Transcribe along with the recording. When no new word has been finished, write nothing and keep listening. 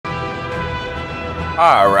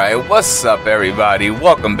Alright, what's up everybody?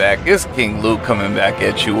 Welcome back. It's King Lu coming back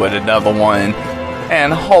at you with another one.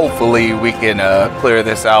 And hopefully we can clear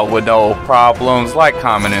this out with no problems. Like,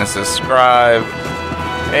 comment, and subscribe.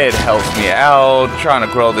 It helps me out. Trying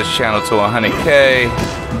to grow this channel to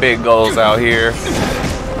 100K. Big goals out here.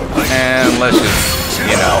 And let's just,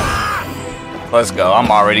 you know, let's go. I'm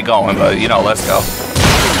already going, but you know, let's go.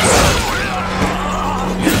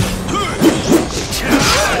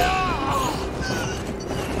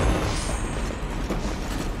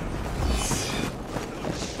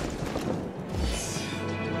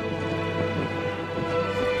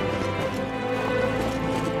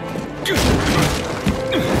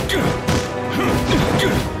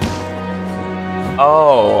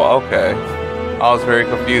 Oh, okay. I was very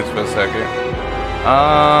confused for a second.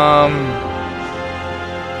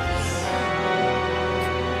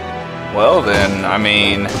 Well then, I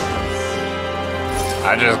mean,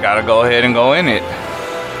 I just gotta go ahead and go in it.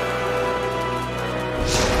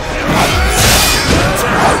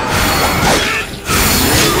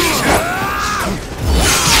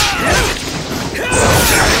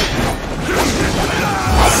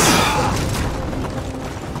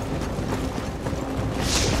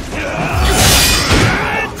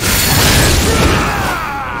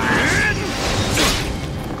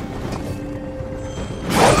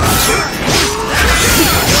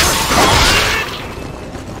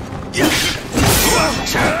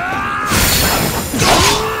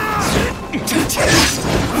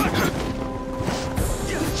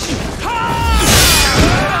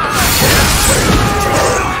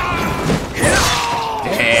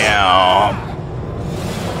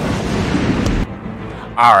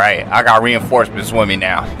 Alright, I got reinforcements with me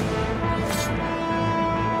now.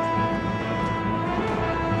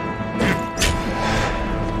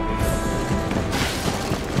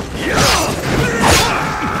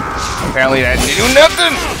 Apparently that didn't do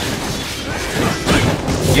nothing.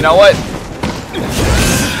 You know what?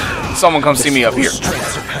 Someone come see me up here.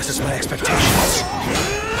 Strength surpasses my expectations.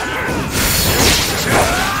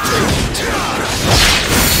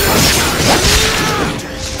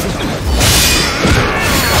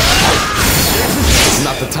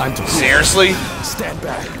 Not the time to seriously? Stand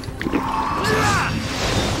back.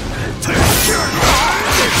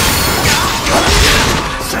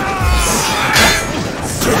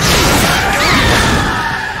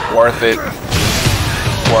 Worth it.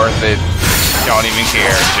 Worth it. Don't even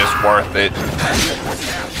care. Just worth it.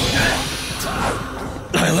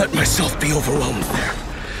 I let myself be overwhelmed there.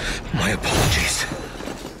 My apologies.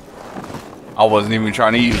 I wasn't even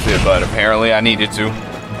trying to use it, but apparently I needed to.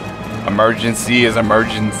 Emergency is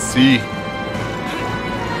emergency.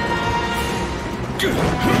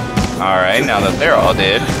 Alright, now that they're all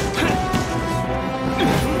dead.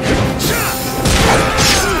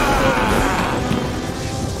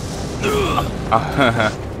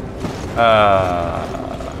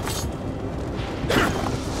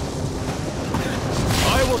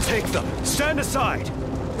 I will take them. Stand aside.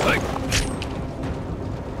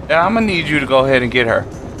 Yeah, I'm gonna need you to go ahead and get her.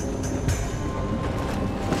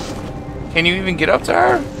 Can you even get up to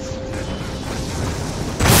her?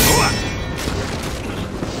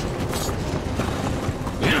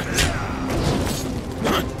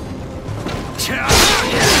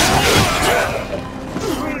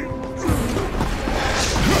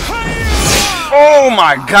 Oh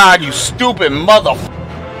my god, you stupid mother...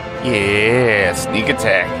 Yeah, sneak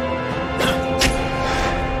attack.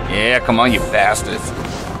 Yeah, come on, you bastards.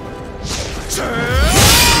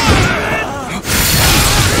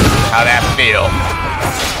 How that feel?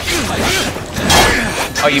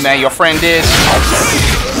 Oh, you mad your friend did?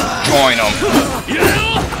 Join them.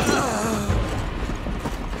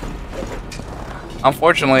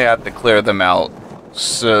 Unfortunately, I have to clear them out,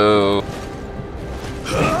 so...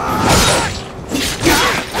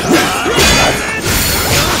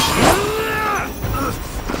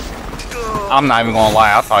 I'm not even gonna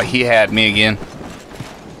lie, I thought he had me again.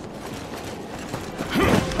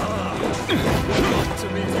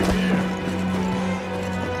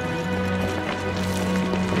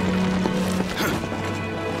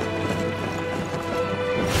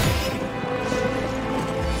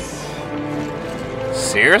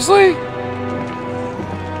 Seriously?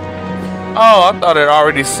 Oh, I thought it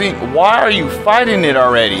already seen. Why are you fighting it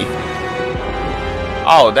already?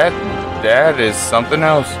 Oh, that is something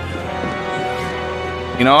else.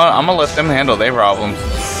 You know what? I'm gonna let them handle their problems.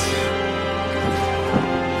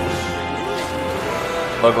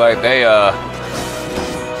 Look like they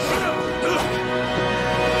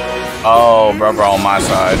oh, brother on my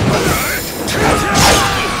side.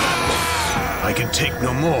 I can take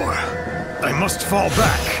no more. I must fall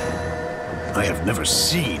back. I have never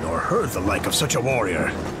seen or heard the like of such a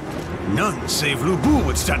warrior. None save Lu Bu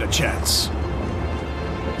would stand a chance.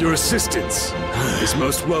 Your assistance is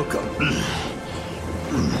most welcome.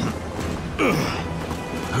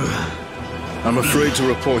 I'm afraid to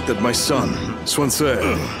report that my son,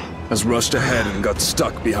 Swansea, has rushed ahead and got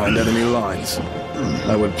stuck behind enemy lines.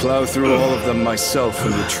 I would plow through all of them myself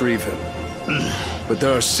and retrieve him. But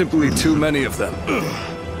there are simply too many of them.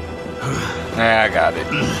 Yeah, I got it.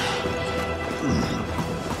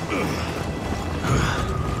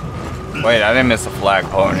 Wait, I didn't miss a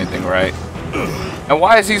flagpole or anything, right? And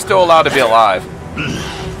why is he still allowed to be alive?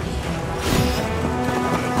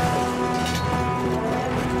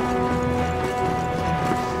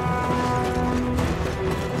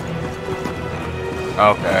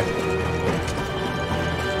 Okay.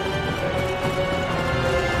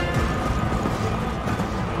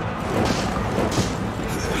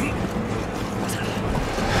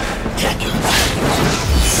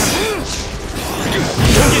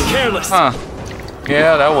 Don't get careless. Huh.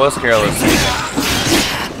 Yeah, that was careless.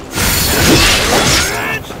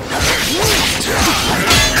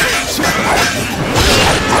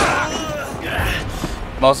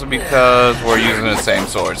 Mostly because we're using the same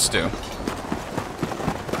swords too.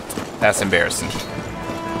 That's embarrassing.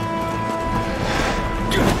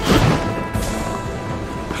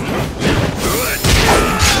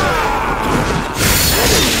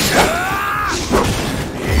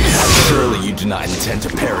 Surely you do not intend to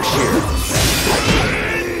perish here.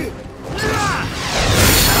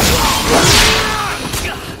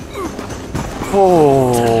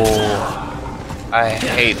 Oh, I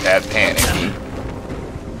hate that panicky.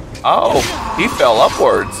 Oh, he fell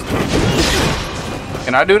upwards.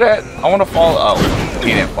 Can I do that? I want to fall. Oh, he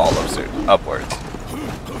didn't fall upwards.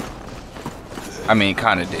 I mean,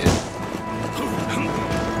 kind of did.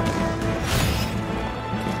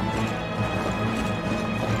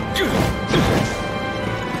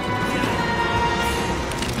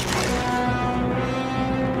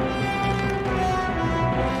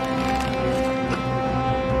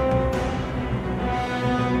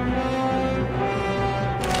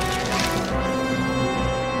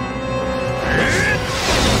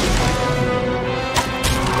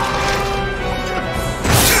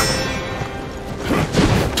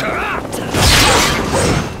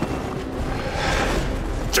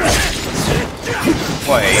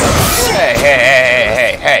 Wait.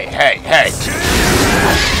 Hey.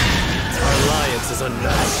 Our alliance is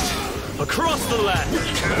unmatched. Across the land.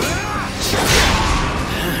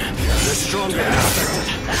 They're stronger than expected.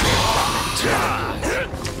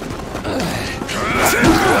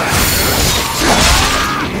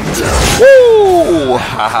 Woo!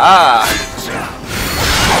 Haha!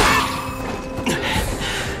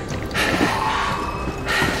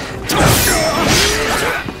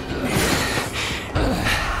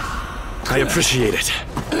 I appreciate it.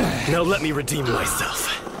 Now let me redeem myself.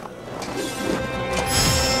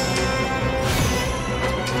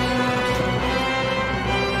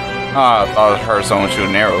 Ah, I thought I heard someone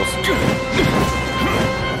shooting arrows.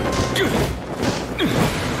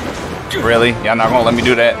 Really? Y'all not gonna let me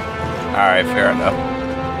do that? Alright, fair enough.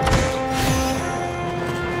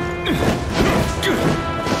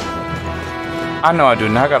 I know I do.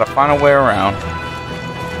 Now I gotta find a way around.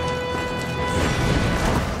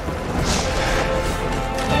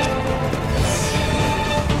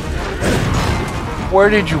 Where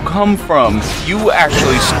did you come from? You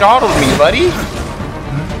actually startled me, buddy.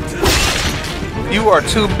 You are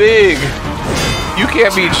too big. You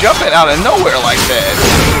can't be jumping out of nowhere like that.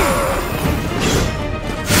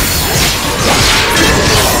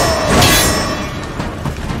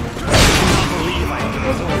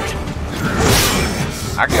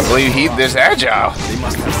 I can't believe he's this agile. They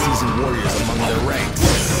must have seasoned warriors among their ranks.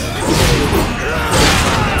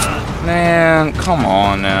 Man, come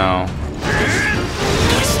on now.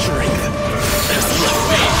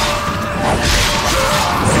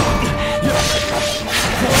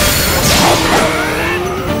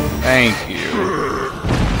 Thank you.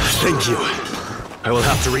 Thank you. I will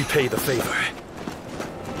have to repay the favor.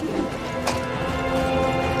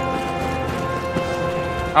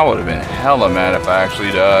 I would have been hella mad if I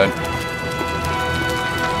actually died.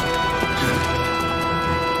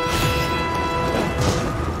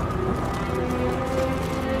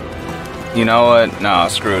 You know what? Nah,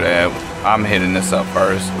 screw that. I'm hitting this up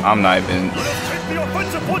first. I'm not even...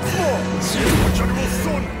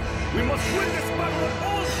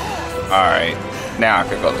 Alright, now I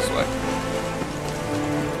could go this way.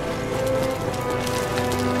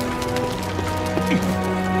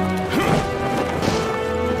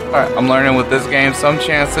 Alright, I'm learning with this game some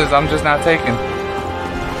chances I'm just not taking.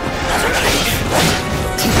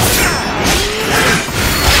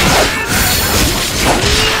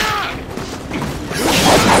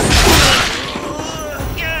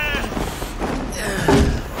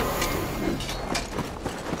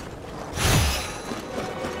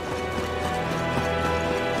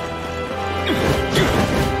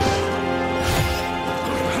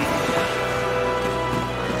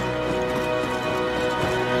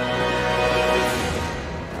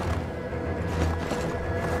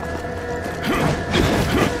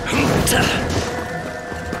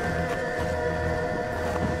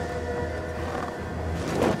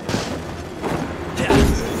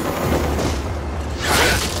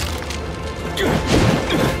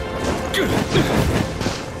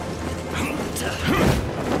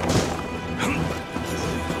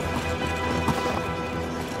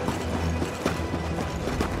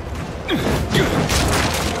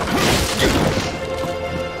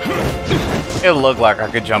 It looked like I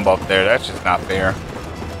could jump up there. That's just not fair.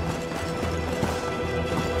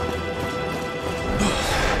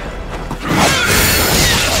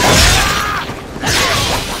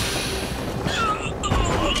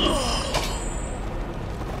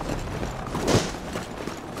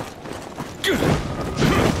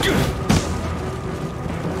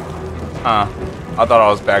 Huh. I thought I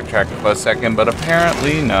was backtracking for a second, but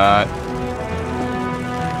apparently not.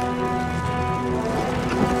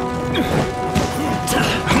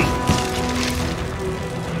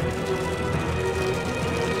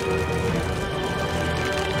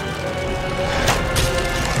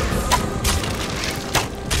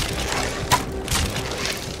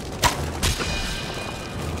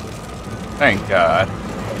 Thank God.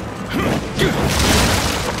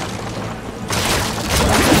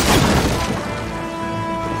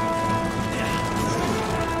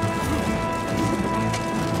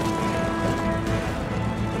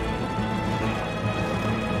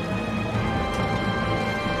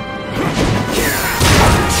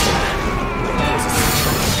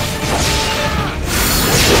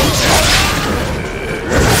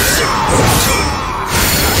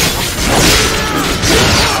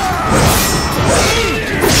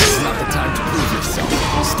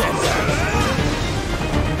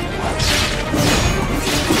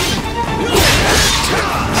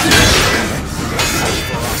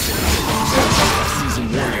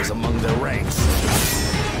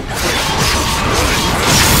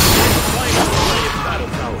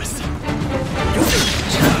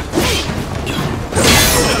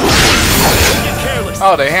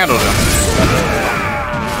 Oh, they handled him.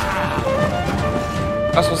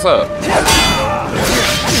 That's what's up.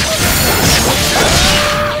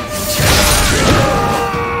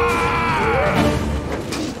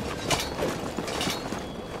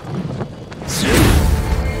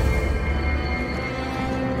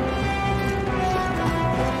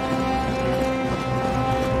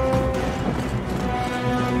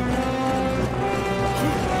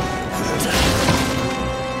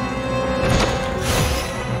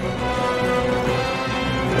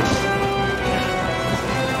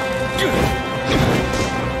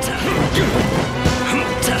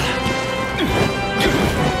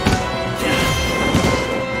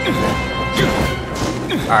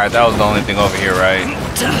 Alright, that was the only thing over here, right?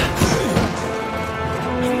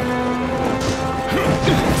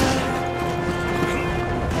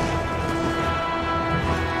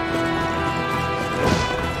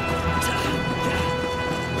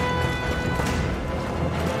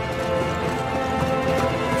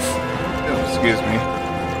 Excuse me.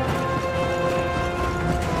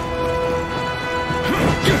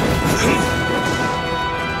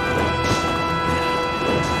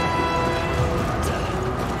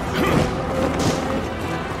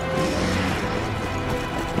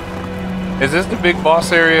 Is this the big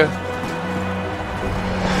boss area?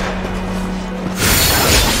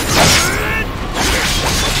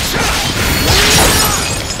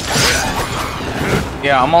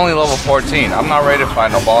 Yeah, I'm only level 14. I'm not ready to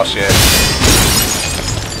fight no boss yet.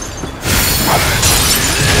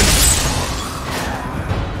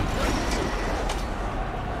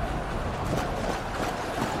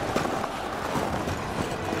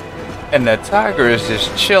 And the tiger is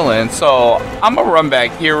just chilling, so I'm gonna run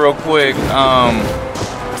back here real quick. I'm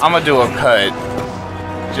gonna do a cut.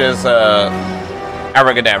 Just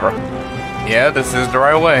abracadabra. Yeah, this is the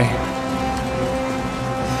right way.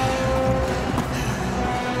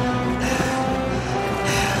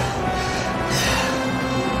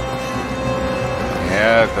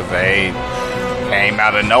 Yeah, because they came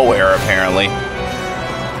out of nowhere apparently.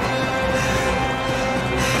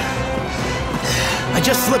 I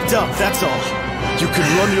just slipped up, that's all. You can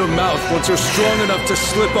run your mouth once you're strong enough to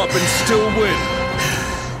slip up and still win.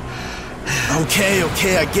 Okay,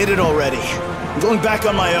 I get it already. I'm going back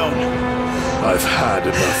on my own. I've had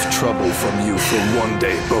enough trouble from you for one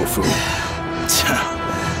day, Bofu.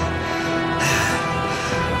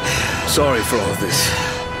 Sorry for all this.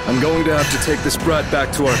 I'm going to have to take this brat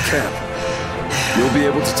back to our camp. You'll be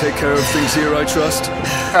able to take care of things here, I trust?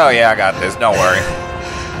 Oh yeah, I got this, don't worry.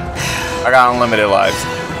 I got unlimited lives.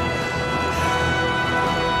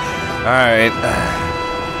 Alright.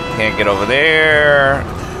 Can't get over there.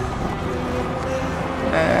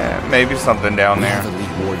 Maybe something down We there. have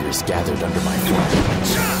elite warriors gathered under my flag.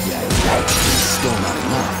 Yet, that's still not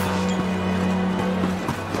enough.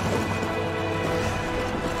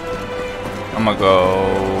 I'm gonna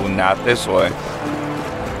go not this way.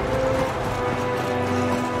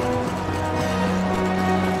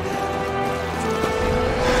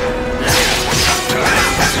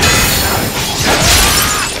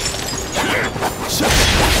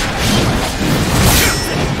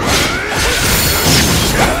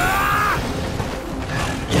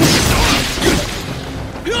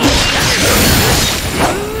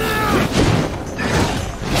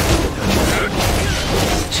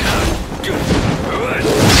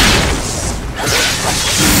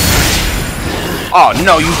 Oh,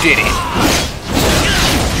 no, you didn't.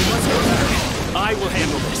 I will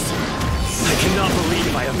handle this. I cannot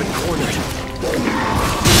believe I have been cornered.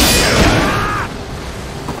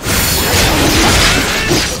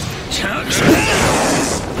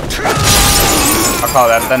 I call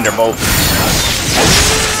that Thunderbolt.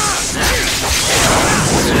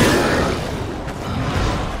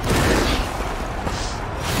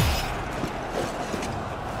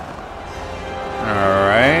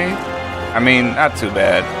 Alright. I mean, not too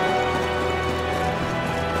bad.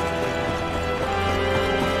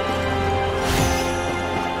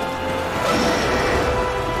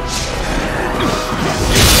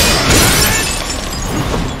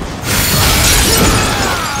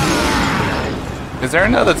 Is there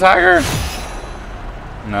another tiger?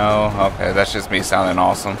 No? Okay, that's just me sounding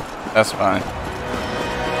awesome. That's fine.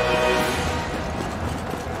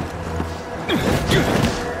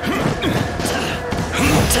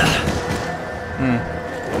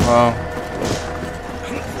 Well.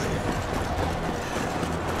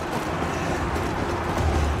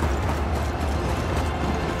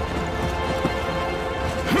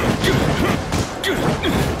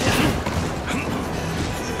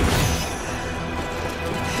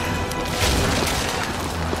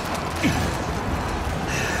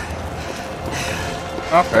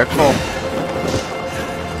 Okay, cool.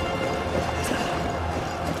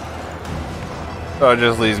 So it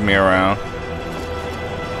just leaves me around.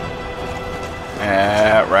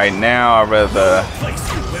 Right now, I'd rather...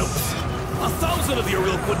 Place you will. 1,000 of your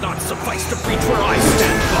ilk would not suffice to breach where I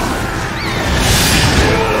stand by.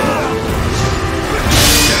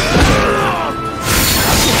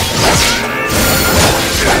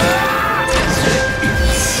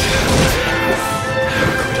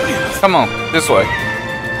 Come on, this way.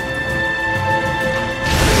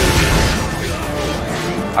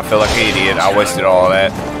 I feel like an idiot. I wasted all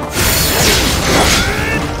that.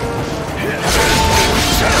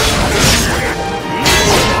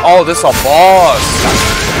 Oh, this a boss.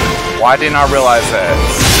 Why didn't I realize that?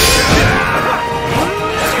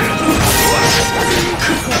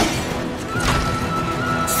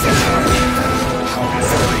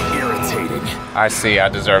 I see, I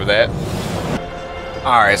deserve that.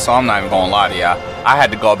 Alright, so I'm not even gonna lie to y'all. I had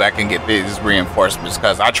to go back and get these reinforcements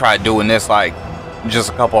because I tried doing this like just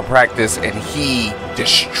a couple of practice and he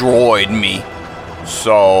destroyed me.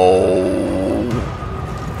 So...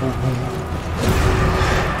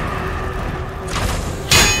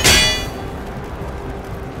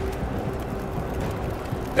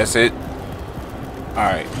 That's it?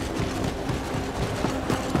 Alright.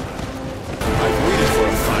 I've waited for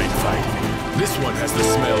a fine fight. This one has the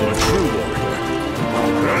smell of a true warrior.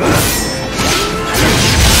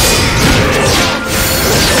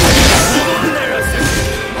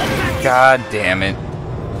 God damn it.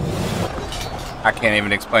 I can't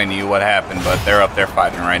even explain to you what happened, but they're up there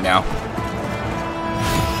fighting right now.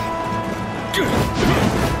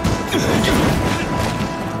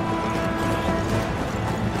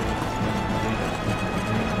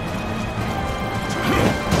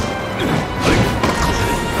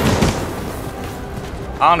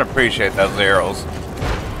 I don't appreciate those arrows.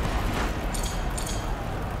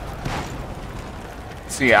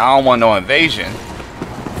 See, I don't want no invasion.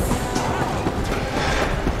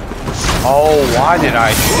 Oh, why did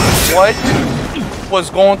I? What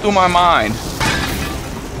was going through my mind?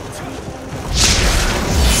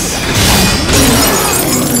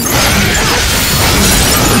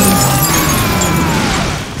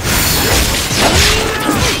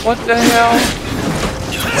 What the hell?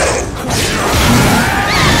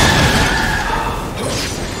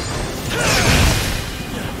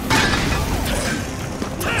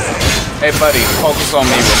 Hey buddy, focus on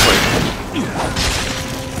me real quick.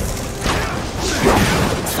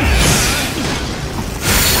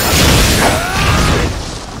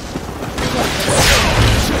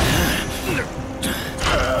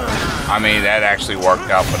 I mean, that actually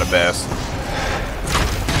worked out for the best.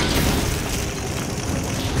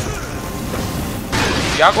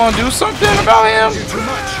 Y'all gonna do something about him? Too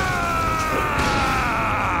much.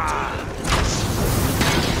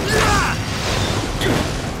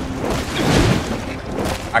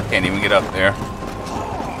 I can't even get up there.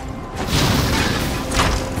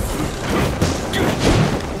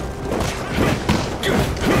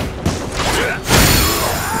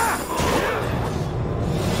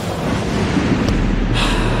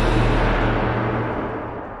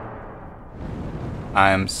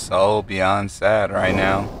 I am so beyond sad right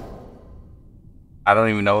now. I don't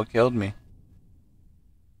even know what killed me.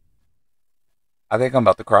 I think I'm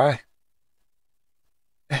about to cry.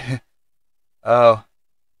 Oh.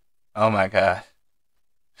 Oh my god.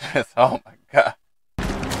 Oh my god.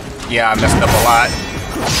 Yeah, I messed up a lot.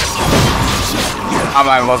 I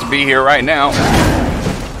might as well be here right now.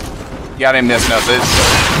 Yeah, I didn't miss nothing.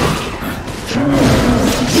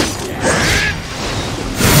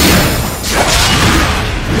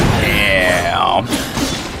 Damn.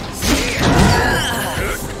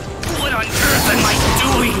 What on earth am I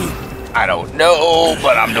doing? I don't know,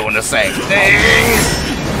 but I'm doing the same thing.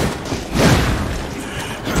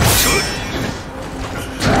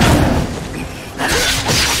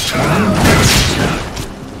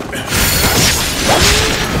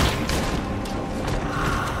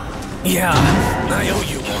 Yeah, I owe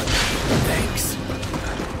you one. Thanks.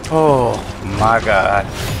 Oh my god.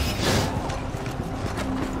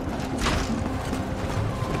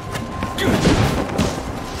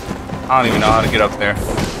 I don't even know how to get up there.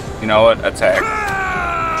 You know what? Attack.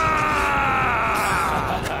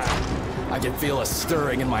 I can feel a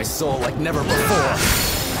stirring in my soul like never before.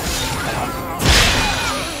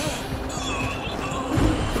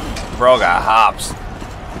 Bro got hops.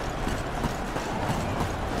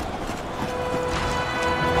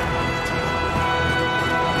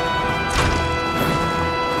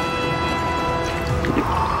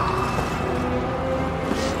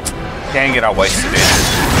 Dang it, I wasted it.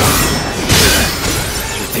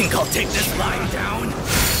 You think I'll take this lying down?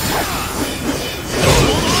 Hold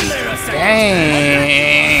on there a second.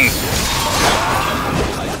 Dang.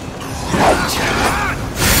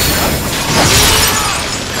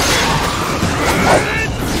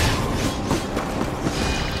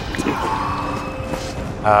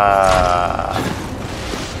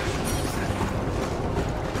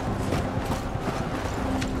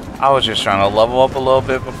 I was just trying to level up a little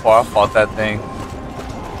bit before I fought that thing.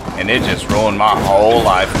 And it just ruined my whole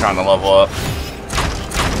life trying to level up.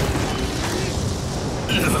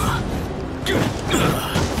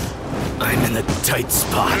 I'm in a tight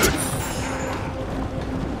spot.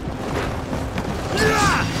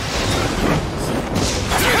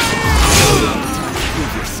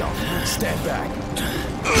 Move yourself. Stand back.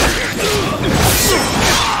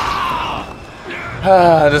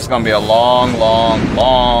 This is gonna be a long level.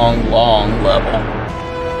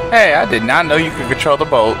 Hey, I did not know you could control the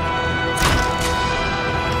boat.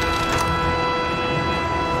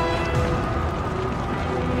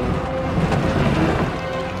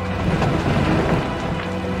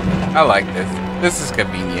 I like this. This is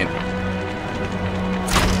convenient.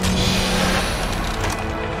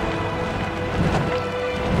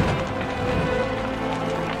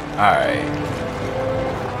 Alright.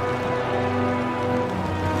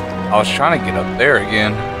 I was trying to get up there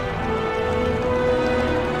again.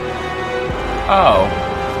 Oh.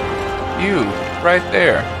 You. Right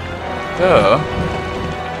there. Duh.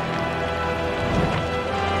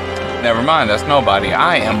 Never mind, that's nobody.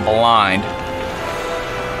 I am blind.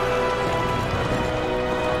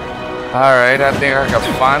 Alright, I think I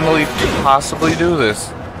can finally possibly do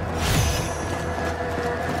this.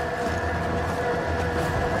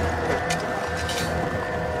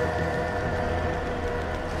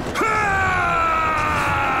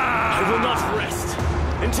 I will not rest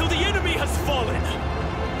until the enemy has fallen.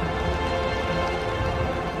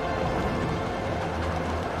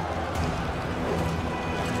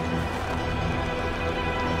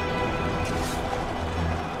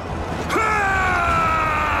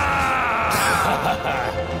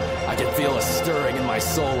 I can feel a stirring in my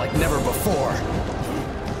soul like never before.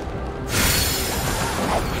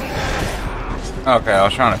 Okay, I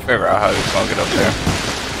was trying to figure out how this gonna get up there.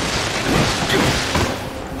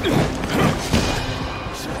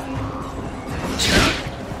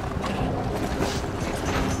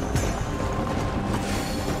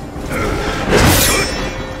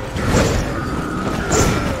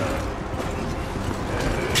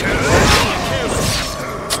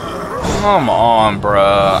 Come on,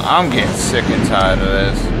 bruh. I'm getting sick and tired of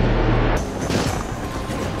this.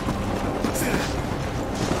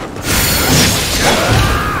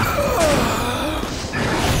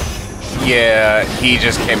 Yeah, he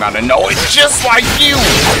just came out of nowhere, just like you.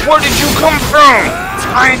 Where did you come from?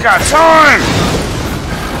 I ain't got time.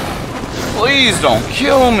 Please don't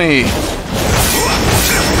kill me.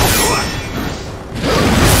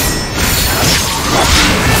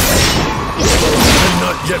 I'm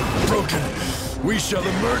not yet broken. We shall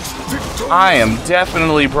emerge victorious. I am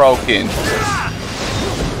definitely broken.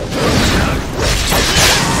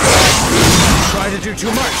 Try to do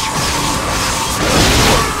too much.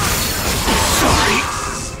 Sorry,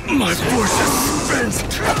 my forces spent.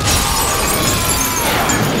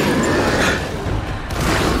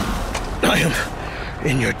 I am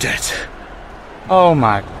in your debt. Oh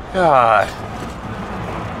my god.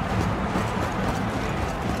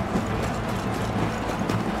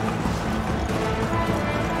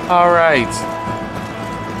 All right.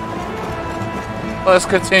 Let's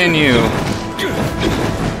continue.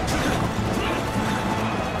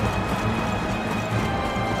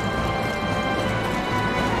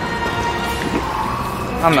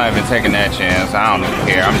 I'm not even taking that chance. I don't even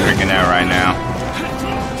care. I'm drinking that right now.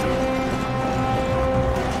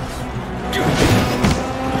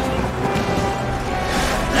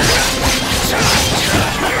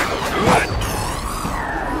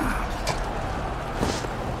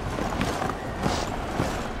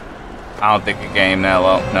 I don't think a game that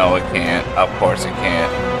low. No, it can't. Of course it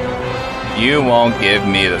can't. You won't give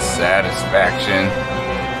me the satisfaction.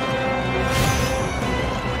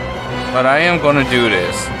 But I am gonna do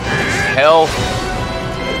this. Health.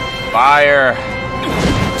 Fire.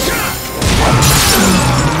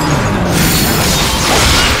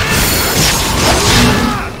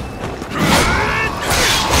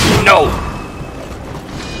 No!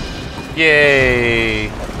 Yay!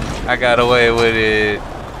 I got away with it.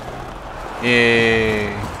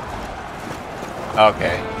 Yay.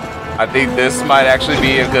 Okay. I think this might actually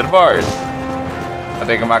be a good part. I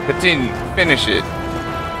think I might finish it.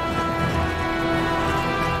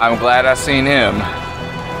 I'm glad I seen him.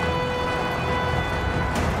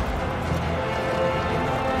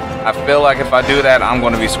 I feel like if I do that, I'm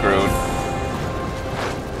gonna be screwed.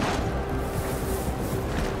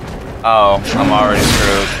 Oh, I'm already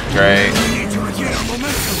screwed. Great.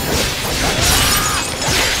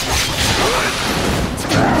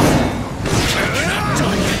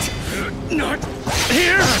 Not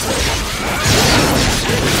here.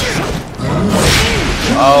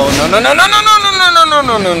 Oh no no no no no no no no no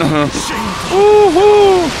no no no!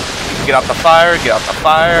 Woohoo! Get out the fire! Get out the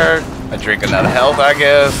fire! I drink another health, I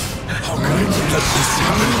guess. How could I let this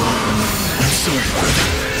happen? I'm sorry.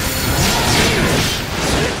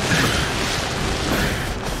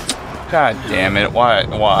 God damn it! Why?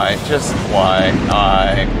 Why? Just why?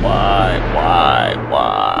 Why?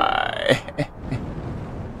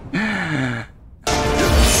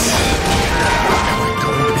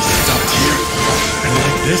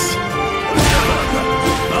 This?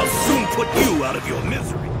 I'll soon put you out of your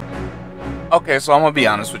misery. Okay, so I'm gonna be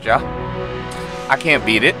honest with y'all. I can't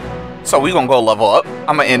beat it, so we gonna go level up.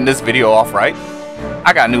 I'm gonna end this video off right.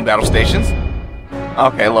 I got new battle stations.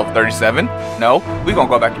 Okay, level 37. No, we gonna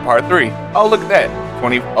go back to part 3. Oh, look at that.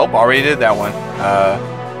 20. Oh, already did that one.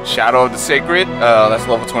 Shadow of the Sacred. That's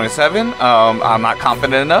level 27. I'm not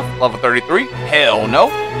confident enough. Level 33. Hell no.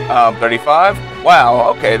 35.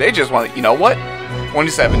 Wow. Okay, they just want. You know what?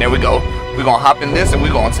 27, there we go. We're gonna hop in this and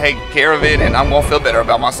we're gonna take care of it and I'm gonna feel better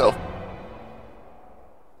about myself.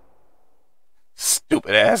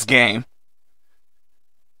 Stupid ass game.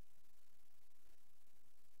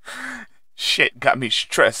 Shit got me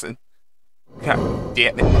stressing. God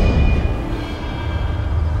damn it.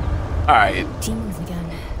 Alright. Demons again.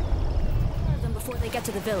 Them before they get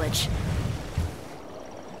to the village.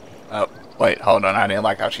 Oh, wait, hold on. I didn't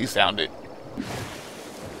like how she sounded.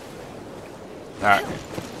 Alright.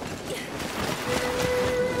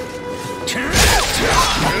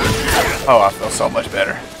 Oh, I feel so much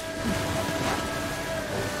better.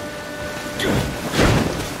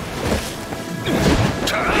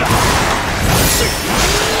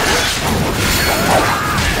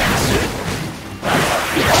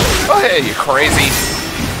 Oh, hey, you crazy.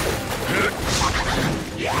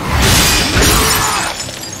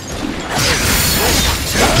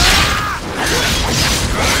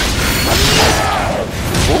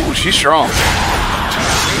 Ooh, she's strong.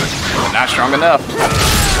 But not strong enough.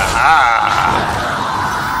 Ah.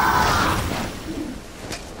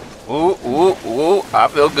 Ooh, ooh, ooh. I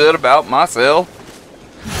feel good about myself.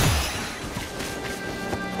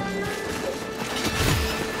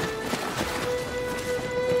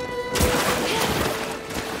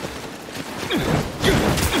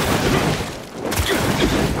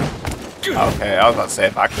 Okay, I was about to say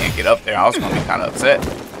if I can't get up there, I was gonna be kind of upset.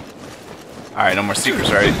 Alright, no more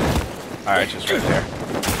secrets, right? Alright, just right there.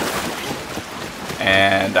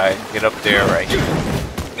 And I get up there right here.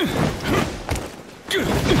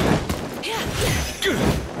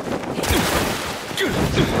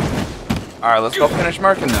 Alright, let's go finish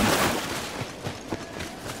murking them.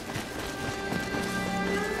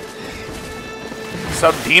 What's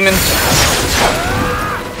up, demon?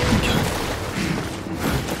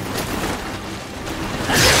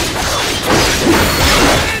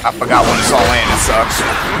 I forgot when it's all landed, sucks.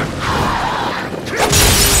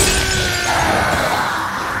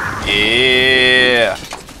 Yeah.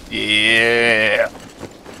 Yeah.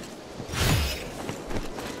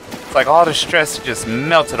 It's like all the stress just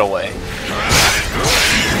melted away.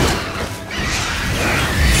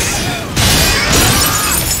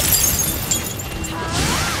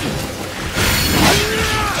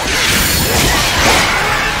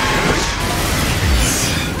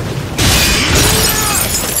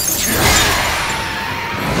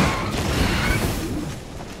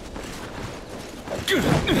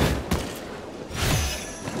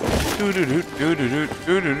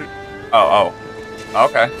 Oh,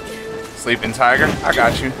 okay. Sleeping tiger, I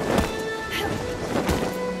got you.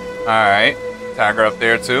 Alright, tiger up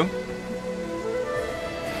there too.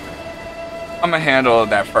 I'm gonna handle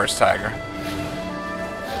that first tiger.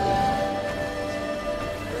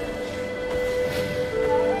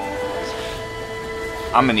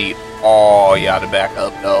 I'm gonna need all y'all to back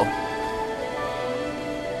up though.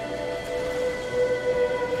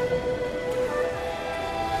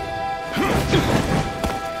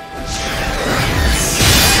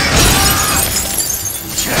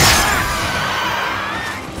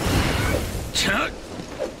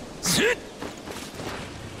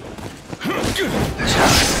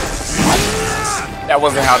 That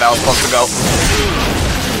wasn't how that was supposed to go.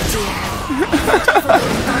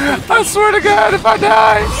 I swear to God, if I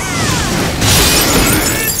die.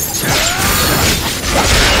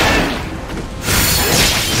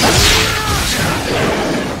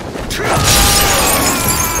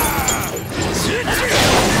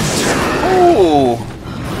 Ooh.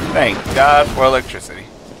 Thank God for electricity.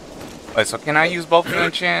 Wait, so can I use both of them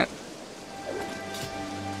enchant?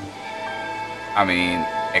 I mean,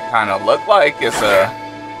 it kind of looked like it's a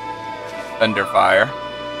thunder fire.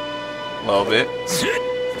 A little bit.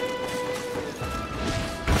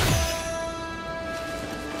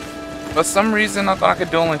 For some reason, I thought I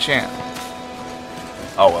could dual enchant.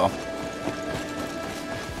 Oh well.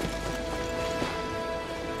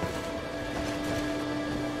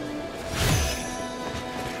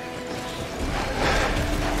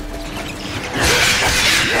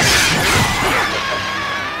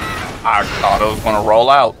 I thought it was gonna roll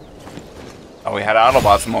out. Oh, we had an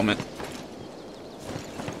Autobots moment.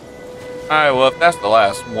 Alright, well, if that's the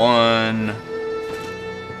last one...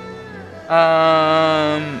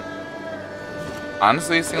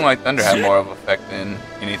 Honestly, it seemed like Thunder had more of an effect than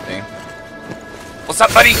anything. What's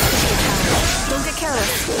up, buddy? Don't get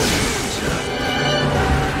careless.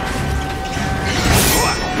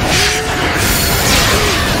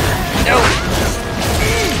 No!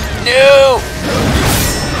 No!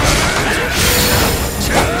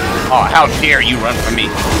 Oh, how dare you run from me?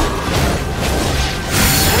 I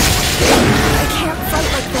can't fight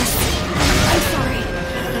like this. I'm sorry.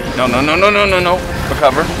 No, no, no, no, no, no, no.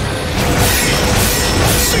 Recover.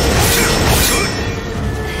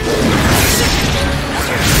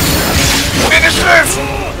 Finish this!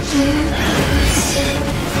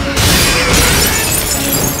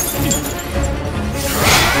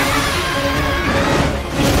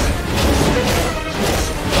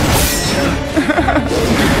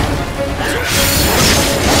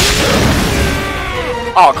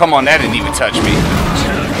 Oh, come on, that didn't even touch me.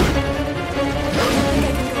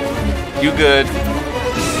 You good.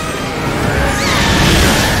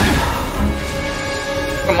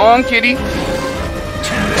 Come on, kitty.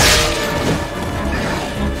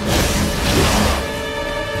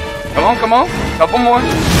 Come on, come on. Couple more.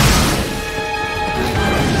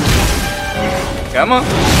 Come on.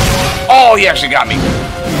 Oh, he actually got me.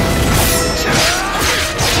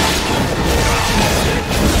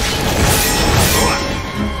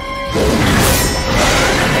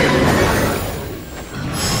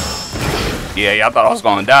 Yeah, y'all thought I was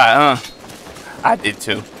gonna die, huh? I did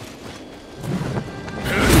too.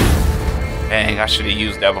 Dang, I should have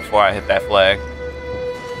used that before I hit that flag.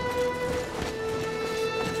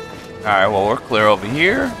 Alright, well, we're clear over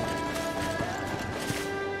here.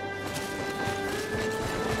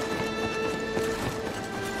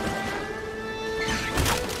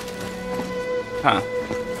 Huh.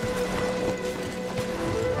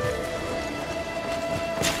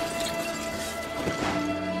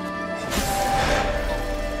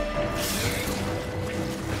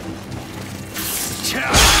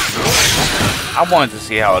 I wanted to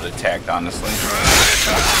see how it attacked, honestly.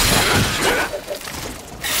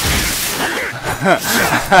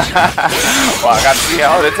 Well, I got to see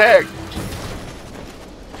how it attacked.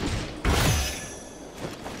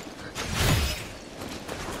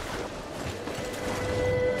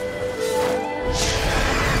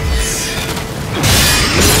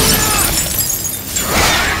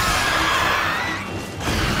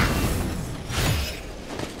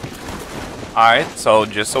 Alright, so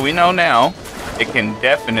just so we know now, it can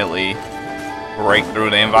definitely break through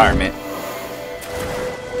the environment.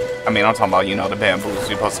 I mean, I'm talking about, you know, the bamboos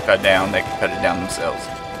you're supposed to cut down, they can cut it down themselves.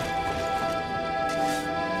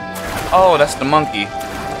 Oh, that's the monkey.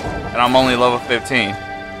 And I'm only level 15. I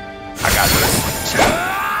got this.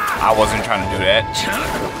 I wasn't trying to do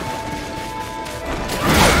that.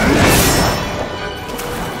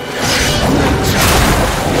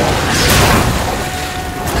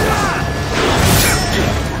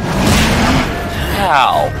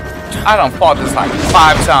 How? I done fought this like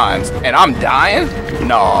 5 times and I'm dying?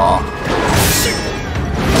 No.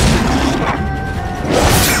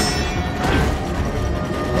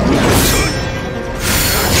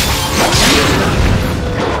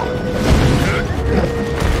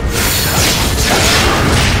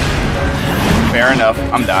 Fair enough,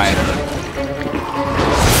 I'm dying.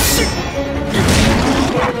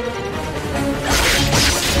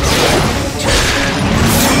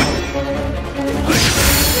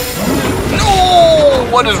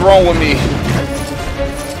 What is wrong with me?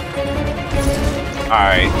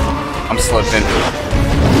 Alright, I'm slipping.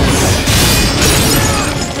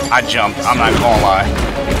 I jumped, I'm not gonna lie.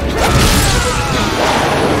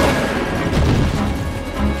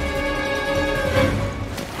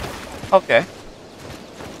 Okay.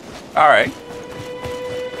 Alright.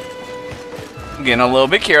 I'm getting a little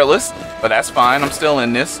bit careless, but that's fine, I'm still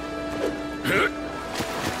in this.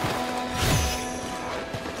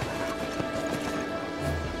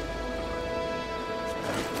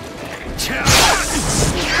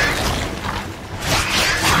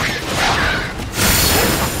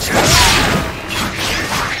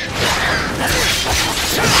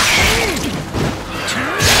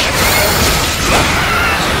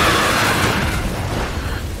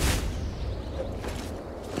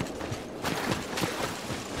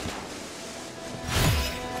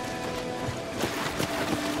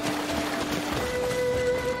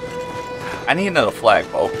 I need another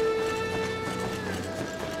flagpole.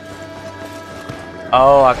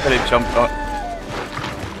 Oh, I could have jumped on.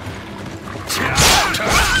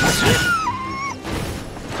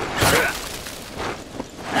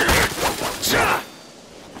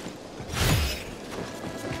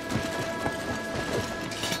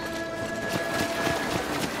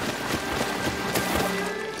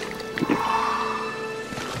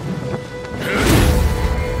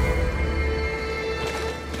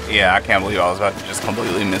 Yeah, I can't believe I was about to just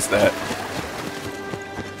completely miss that.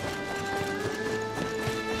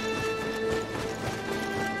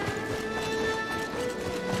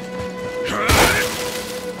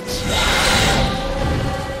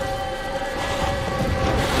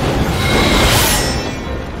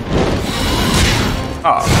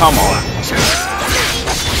 Oh, come on.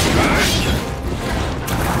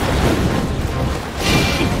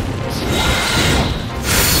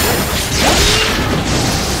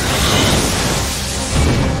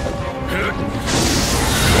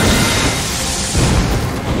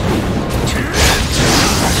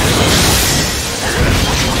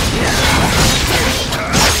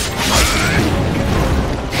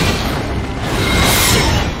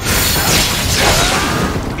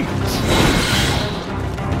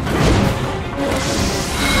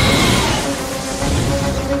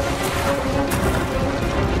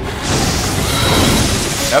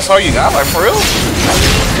 That's all you got, like, for real?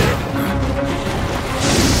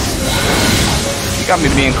 You got me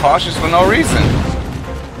being cautious for no reason.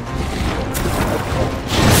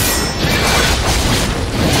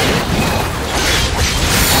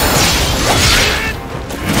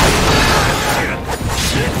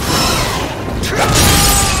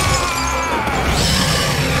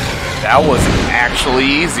 That was actually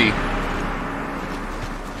easy.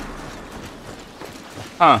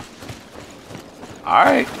 Huh.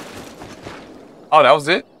 Alright. Oh, that was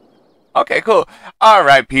it? Okay, cool.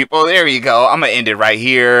 Alright, people. There you go. I'm going to end it right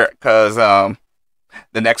here because the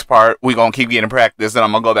next part, we're going to keep getting practice and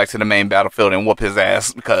I'm going to go back to the main battlefield and whoop his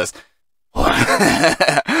ass because...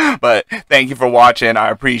 But thank you for watching. I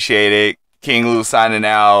appreciate it. King Lu signing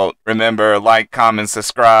out. Remember, like, comment,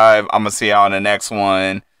 subscribe. I'm going to see y'all on the next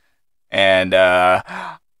one. And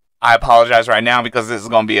I apologize right now because this is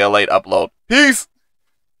going to be a late upload. Peace!